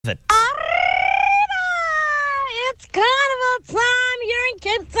it. Arriba! It's carnival time here in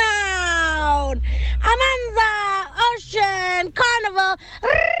Cape Town. I'm on the ocean carnival.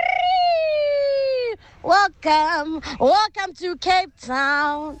 Welcome to Cape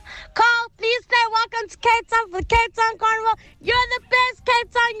Town. Call, please say welcome to Cape Town for the Cape Town Carnival. You're the best,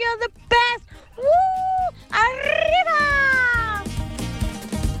 Cape Town. You're the best. Woo! Arriba!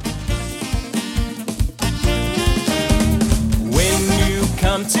 When you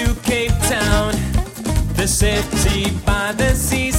come to Cape Town, the city by the sea,